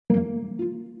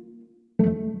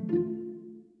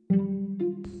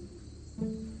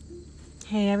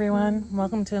Hey everyone,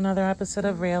 welcome to another episode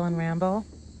of Rail and Ramble,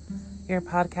 your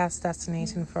podcast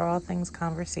destination for all things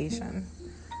conversation.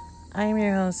 I am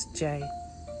your host, Jay.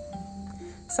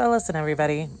 So listen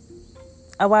everybody,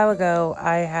 a while ago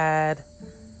I had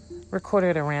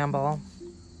recorded a ramble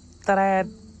that I had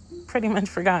pretty much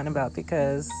forgotten about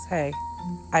because, hey,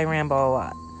 I ramble a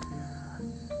lot.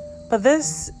 But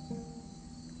this,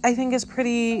 I think, is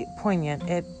pretty poignant.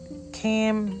 It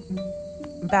came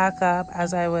back up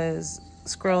as I was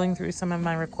scrolling through some of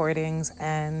my recordings,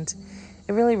 and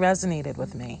it really resonated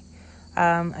with me.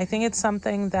 I think it's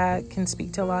something that can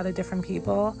speak to a lot of different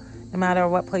people, no matter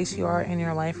what place you are in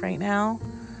your life right now.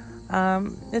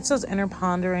 It's those inner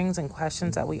ponderings and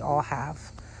questions that we all have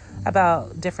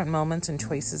about different moments and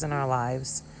choices in our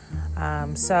lives.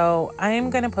 So I am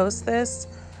going to post this.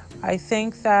 I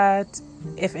think that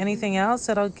if anything else,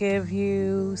 it'll give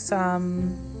you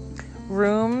some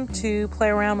room to play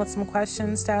around with some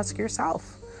questions to ask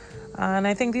yourself. And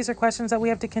I think these are questions that we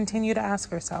have to continue to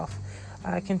ask ourselves,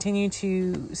 continue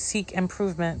to seek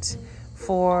improvement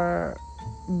for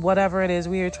whatever it is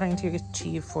we are trying to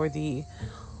achieve for the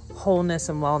wholeness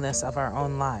and wellness of our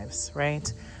own lives,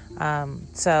 right?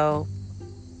 So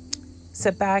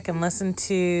sit back and listen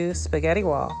to Spaghetti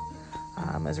Wall.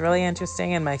 It was really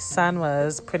interesting, and my son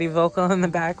was pretty vocal in the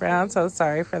background, so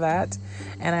sorry for that.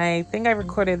 And I think I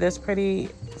recorded this pretty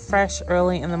fresh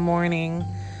early in the morning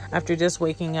after just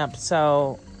waking up,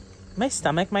 so my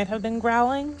stomach might have been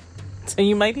growling, so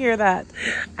you might hear that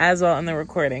as well in the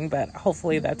recording, but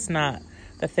hopefully that's not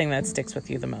the thing that sticks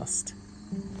with you the most.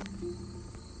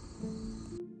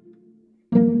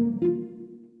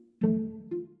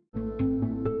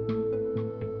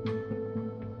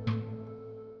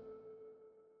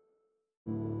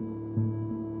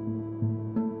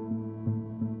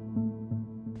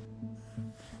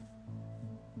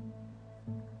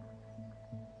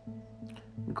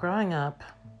 Growing up,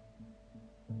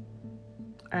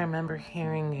 I remember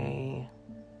hearing a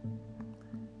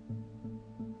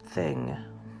thing,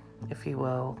 if you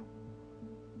will,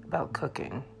 about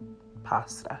cooking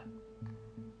pasta.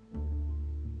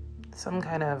 Some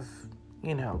kind of,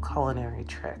 culinary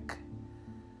trick.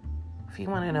 If you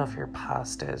want to know if your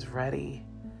pasta is ready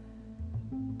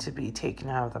to be taken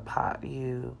out of the pot,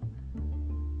 you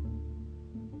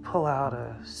pull out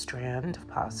a strand of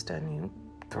pasta and you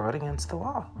throw it against the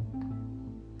wall.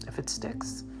 If it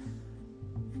sticks,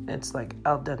 it's like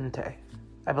al dente.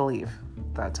 I believe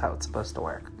that's how it's supposed to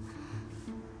work.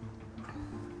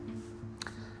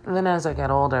 And then as I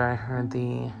got older, I heard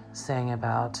the saying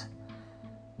about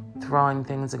throwing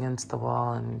things against the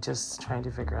wall and just trying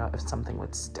to figure out if something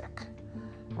would stick,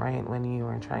 right? When you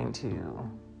were trying to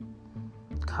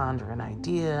conjure an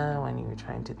idea, when you were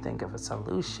trying to think of a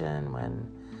solution,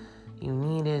 when you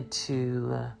needed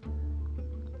to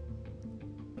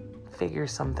figure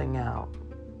something out,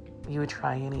 you would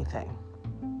try anything.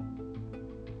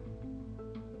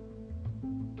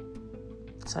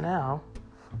 So now,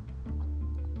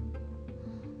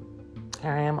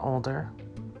 here I am older,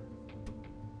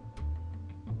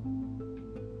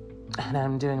 and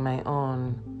I'm doing my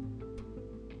own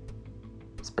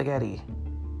spaghetti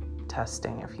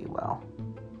testing, if you will.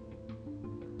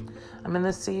 I'm in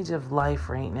this stage of life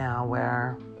right now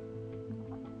where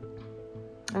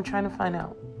I'm trying to find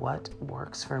out what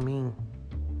works for me.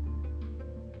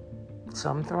 So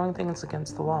I'm throwing things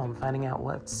against the wall and finding out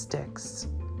what sticks.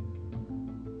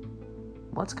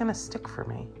 What's going to stick for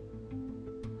me?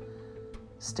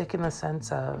 Stick in the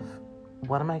sense of,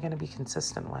 what am I going to be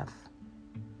consistent with?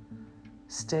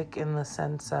 Stick in the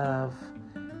sense of,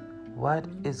 what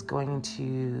is going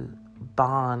to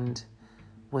bond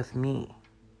with me?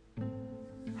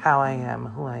 How I am,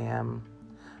 who I am,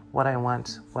 what I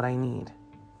want, what I need.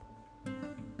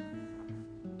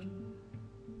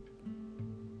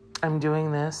 I'm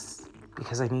doing this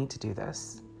because I need to do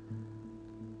this.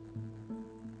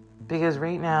 Because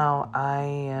right now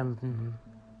I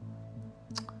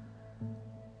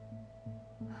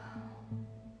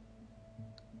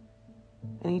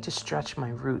need to stretch my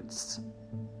roots.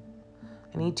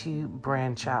 I need to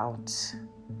branch out.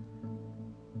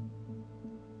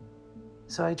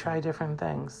 So I try different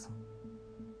things.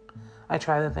 I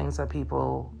try the things that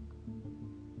people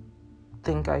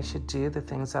think I should do, the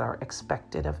things that are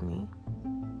expected of me.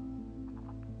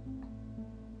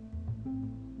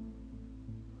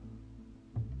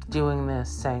 Doing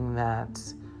this, saying that,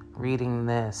 reading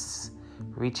this,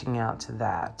 reaching out to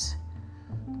that.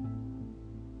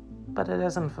 But it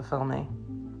doesn't fulfill me.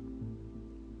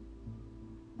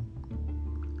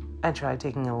 I tried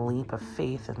taking a leap of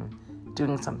faith and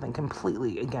doing something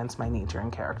completely against my nature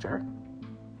and character.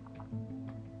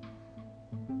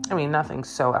 I mean, nothing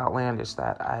so outlandish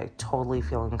that I totally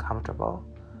feel uncomfortable.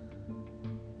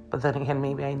 But then again,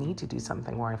 maybe I need to do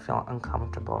something where I feel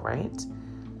uncomfortable, right?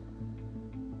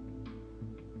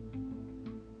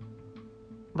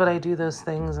 But I do those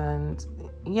things and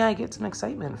yeah, I get some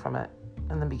excitement from it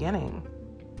in the beginning.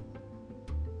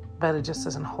 But it just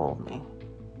doesn't hold me.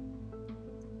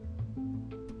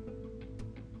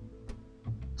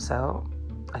 So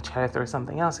I try to throw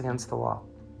something else against the wall.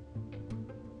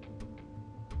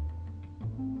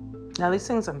 Now, these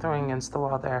things I'm throwing against the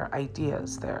wall, they're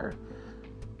ideas, they're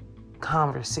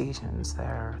conversations,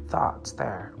 they're thoughts,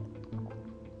 they're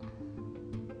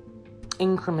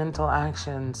incremental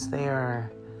actions,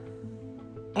 they're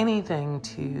anything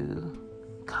to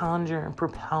conjure and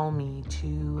propel me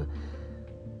to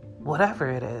whatever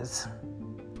it is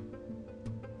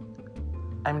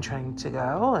I'm trying to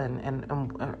go, and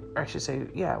I should say,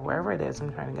 yeah, wherever it is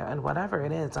I'm trying to go, and whatever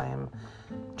it is I am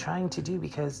trying to do,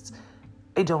 because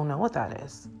I don't know what that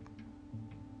is.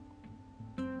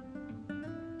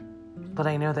 But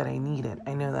I know that I need it.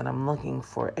 I know that I'm looking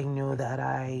for it. I know that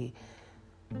I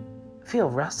feel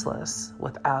restless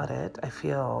without it. I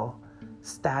feel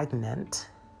stagnant.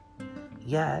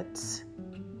 Yet,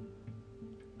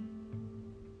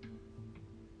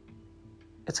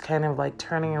 it's kind of like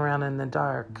turning around in the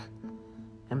dark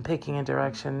and picking a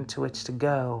direction to which to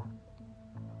go.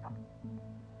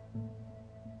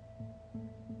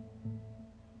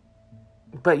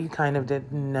 But you kind of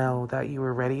didn't know that you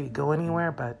were ready to go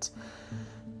anywhere, but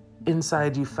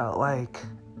inside you felt like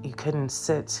you couldn't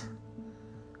sit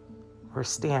or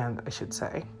stand, I should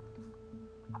say,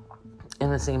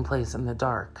 in the same place in the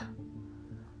dark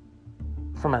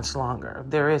for much longer.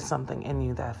 There is something in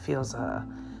you that feels a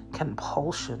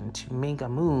compulsion to make a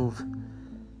move.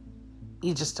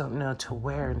 You just don't know to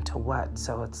where and to what.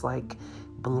 So it's like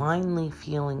blindly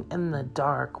feeling in the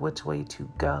dark which way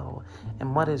to go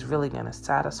and what is really going to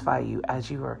satisfy you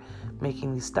as you are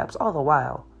making these steps. All the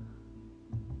while,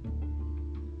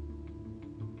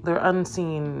 there are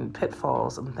unseen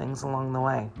pitfalls and things along the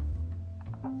way.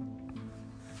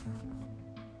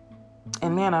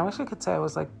 And man, I wish I could say I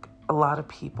was like a lot of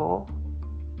people,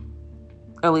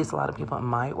 at least a lot of people in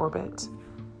my orbit,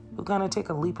 who kind of take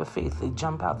a leap of faith. They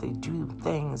jump out, they do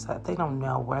things that they don't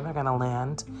know where they're going to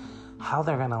land, how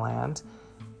they're going to land,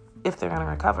 if they're going to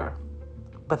recover.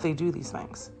 But they do these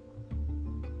things.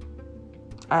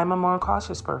 I'm a more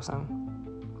cautious person.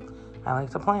 I like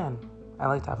to plan. I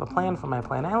like to have a plan for my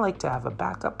plan. I like to have a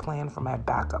backup plan for my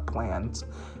backup plan's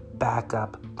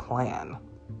backup plan.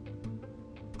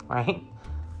 Right?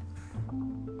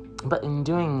 But in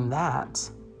doing that,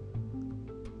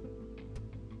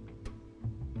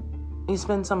 you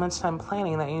spend so much time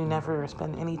planning that you never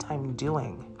spend any time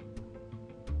doing.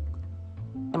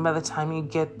 And by the time you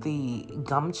get the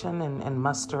gumption and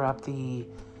muster up the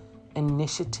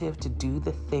initiative to do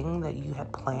the thing that you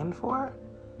had planned for,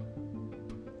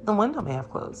 the window may have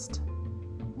closed.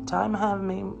 Time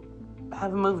may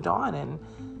have moved on, and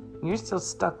you're still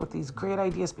stuck with these great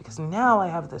ideas because now I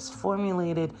have this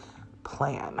formulated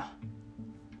plan.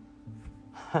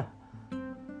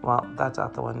 Well, that's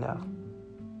out the window.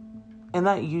 And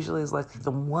that usually is like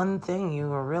the one thing you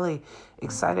were really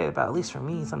excited about. At least for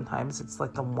me, sometimes it's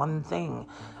like the one thing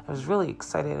I was really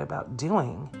excited about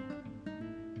doing.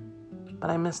 But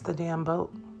I missed the damn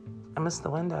boat. I missed the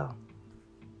window.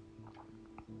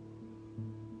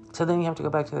 So then you have to go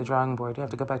back to the drawing board. You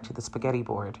have to go back to the spaghetti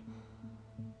board.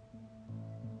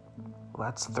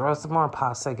 Let's throw some more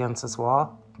pasta against this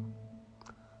wall.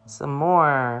 Some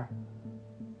more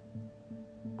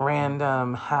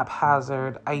random,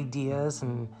 haphazard ideas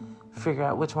and figure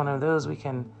out which one of those we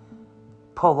can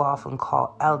pull off and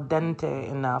call al dente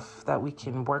enough that we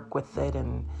can work with it,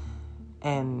 and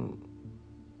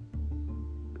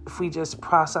if we just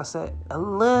process it a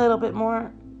little bit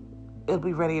more, it'll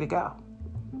be ready to go,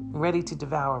 ready to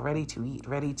devour, ready to eat,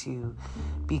 ready to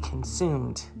be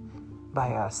consumed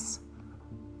by us.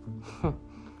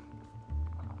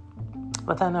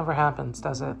 But that never happens,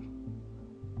 does it?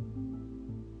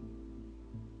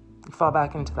 You fall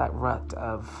back into that rut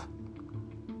of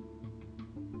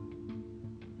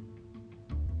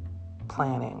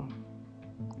planning,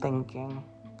 thinking,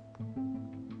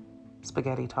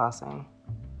 spaghetti tossing,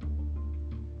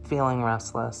 feeling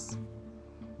restless,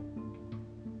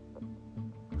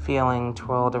 feeling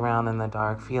twirled around in the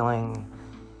dark, feeling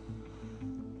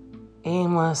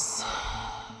aimless,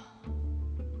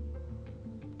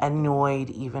 annoyed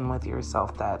even with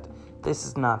yourself that this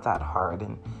is not that hard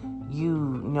and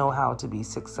you know how to be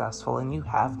successful and you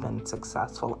have been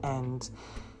successful and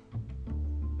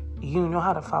you know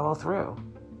how to follow through.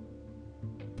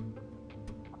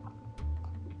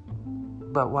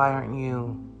 but why aren't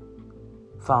you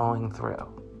following through,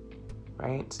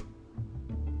 right?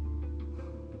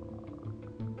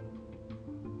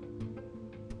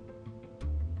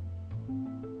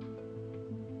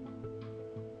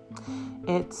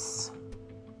 It's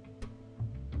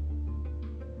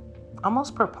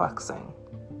almost perplexing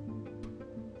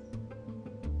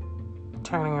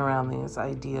turning around these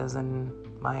ideas in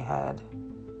my head.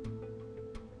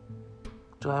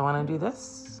 Do I want to do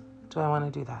this? Do I want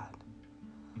to do that?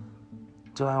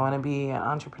 Do I want to be an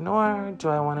entrepreneur? Do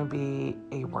I want to be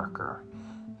a worker?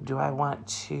 Do I want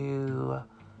to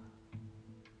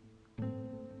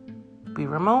be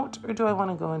remote, or do I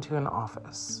want to go into an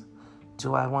office?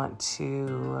 Do I want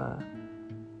to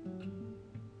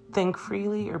think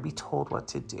freely or be told what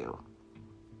to do?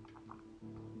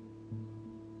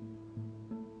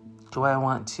 Do I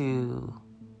want to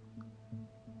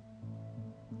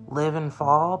live and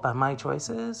fall by my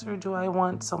choices, or do I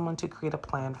want someone to create a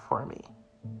plan for me?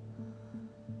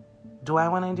 Do I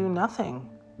want to do nothing?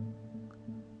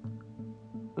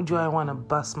 Or do I want to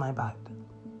bust my butt?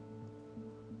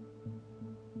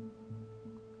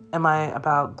 Am I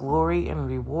about glory and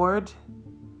reward,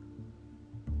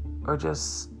 or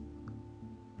just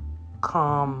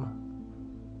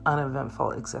calm,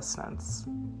 uneventful existence?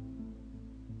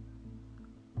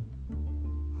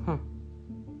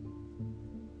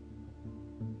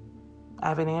 I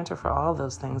have an answer for all of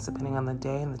those things depending on the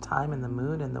day and the time and the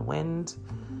mood and the wind.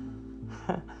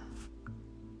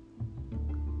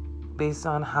 Based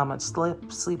on how much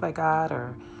sleep I got,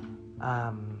 or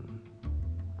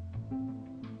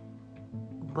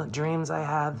what dreams I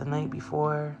had the night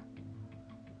before.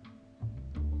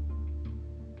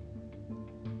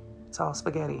 It's all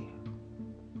spaghetti.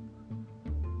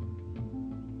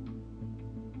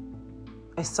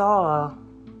 I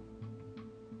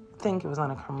think it was on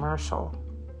a commercial.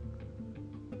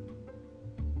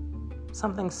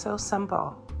 Something so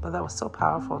simple, but that was so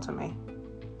powerful to me.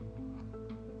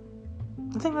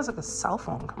 I think it was like a cell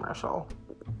phone commercial,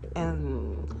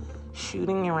 and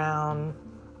shooting around,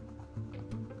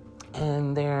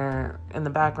 and there in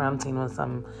the background scene was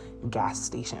some gas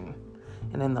station,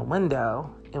 and in the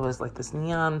window it was like this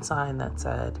neon sign that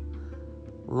said,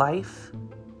 "Life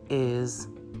is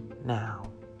now."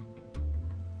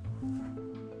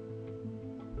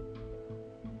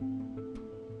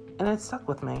 And it stuck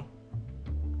with me.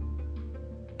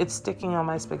 It's sticking on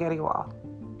my spaghetti wall.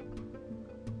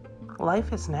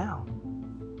 Life is now.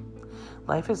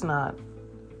 Life is not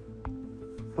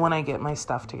when I get my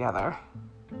stuff together.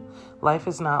 Life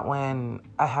is not when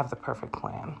I have the perfect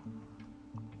plan.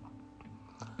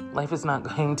 Life is not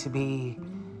going to be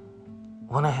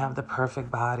when I have the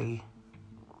perfect body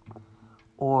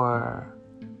or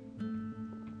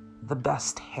the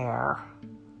best hair.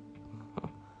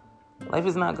 Life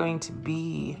is not going to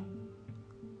be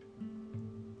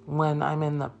when I'm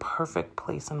in the perfect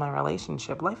place in my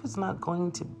relationship. Life is not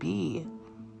going to be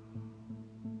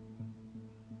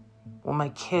when my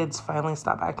kids finally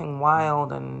stop acting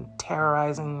wild and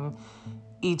terrorizing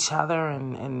each other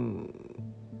and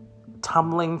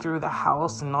tumbling through the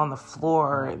house and on the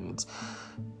floor and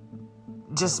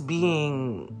just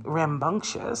being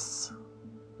rambunctious.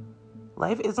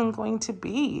 Life isn't going to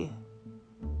be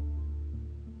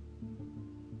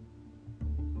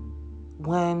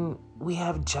when we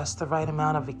have just the right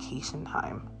amount of vacation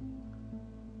time,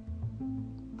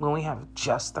 when we have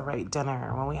just the right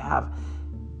dinner, when we have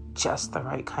just the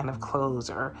right kind of clothes,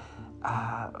 or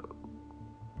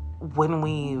when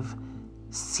we've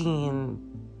seen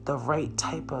the right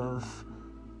type of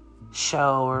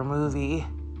show or movie.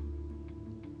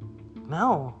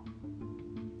 No.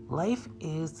 Life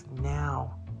is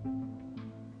now.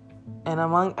 And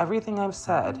among everything I've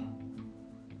said,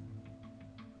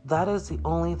 that is the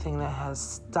only thing that has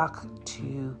stuck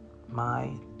to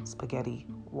my spaghetti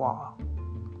wall.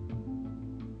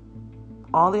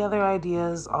 All the other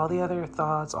ideas, all the other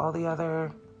thoughts, all the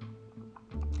other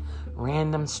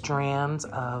random strands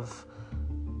of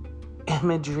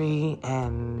imagery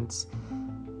and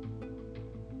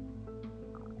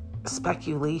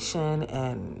speculation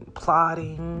and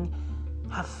plotting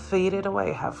have faded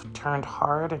away, have turned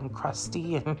hard and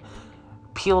crusty and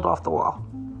peeled off the wall.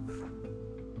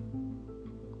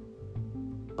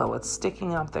 But what's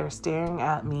sticking up there staring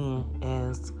at me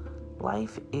is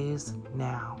life is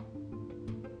now.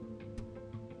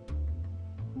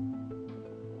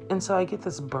 And so I get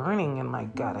this burning in my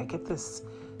gut. I get this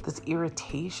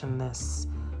irritation, this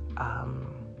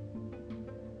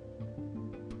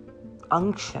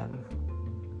unction.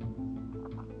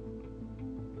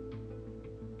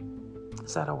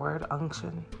 Is that a word?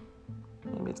 Unction?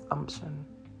 Maybe it's umption.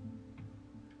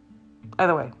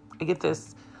 Either way, I get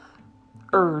this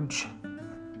urge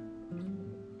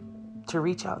to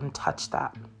reach out and touch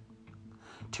that.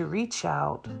 To reach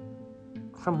out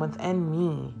from within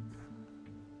me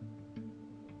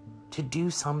to do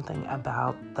something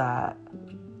about that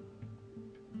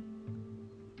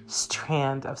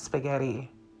strand of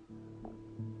spaghetti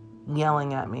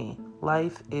yelling at me.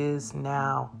 Life is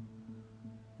now.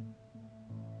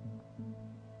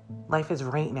 Life is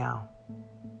right now.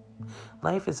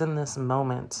 Life is in this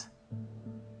moment.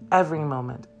 Every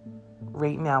moment.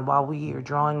 Right now, while we are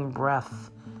drawing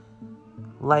breath.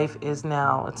 Life is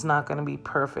now. It's not going to be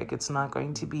perfect. It's not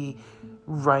going to be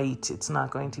right. It's not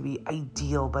going to be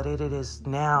ideal, but it is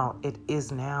now. It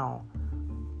is now.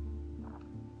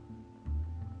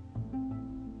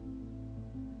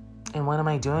 And what am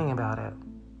I doing about it?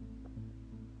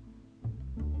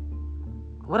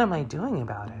 What am I doing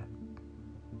about it?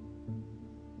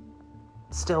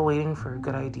 Still waiting for a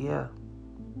good idea.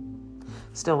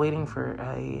 Still waiting for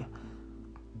a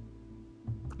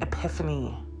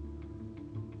epiphany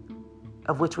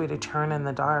of which way to turn in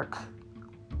the dark.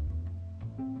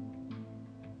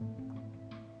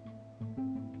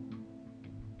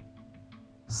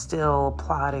 Still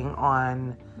plotting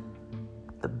on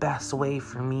the best way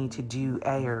for me to do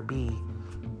A or B.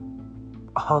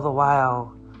 All the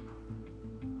while,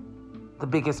 the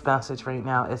biggest message right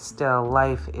now is still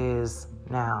life is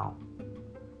now.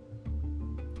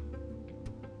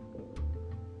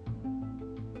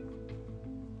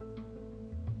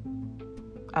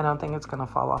 I don't think it's going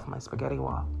to fall off my spaghetti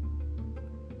wall.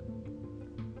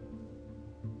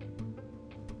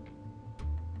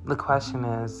 The question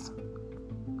is,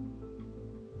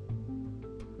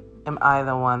 am I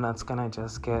the one that's going to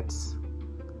just get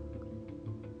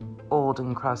old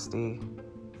and crusty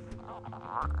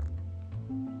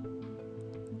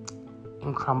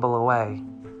and crumble away?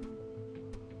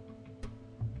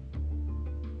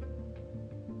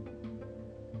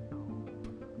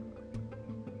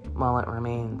 While it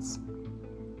remains.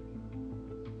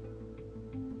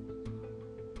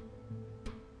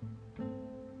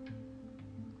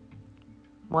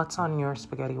 What's on your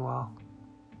spaghetti wall?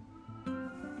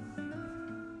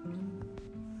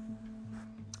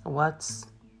 What's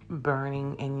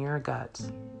burning in your gut?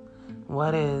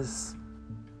 What is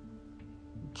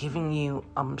giving you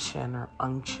umption or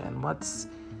unction? What's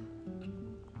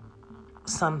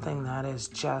something that is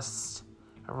just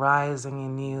rising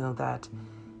in you that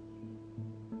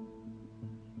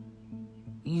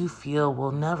you feel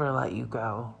will never let you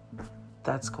go,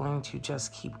 that's going to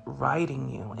just keep riding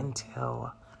you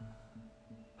until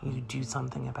you do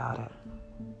something about it?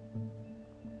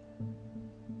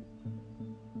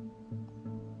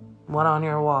 What on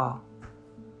your wall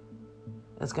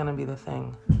is going to be the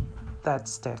thing that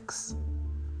sticks?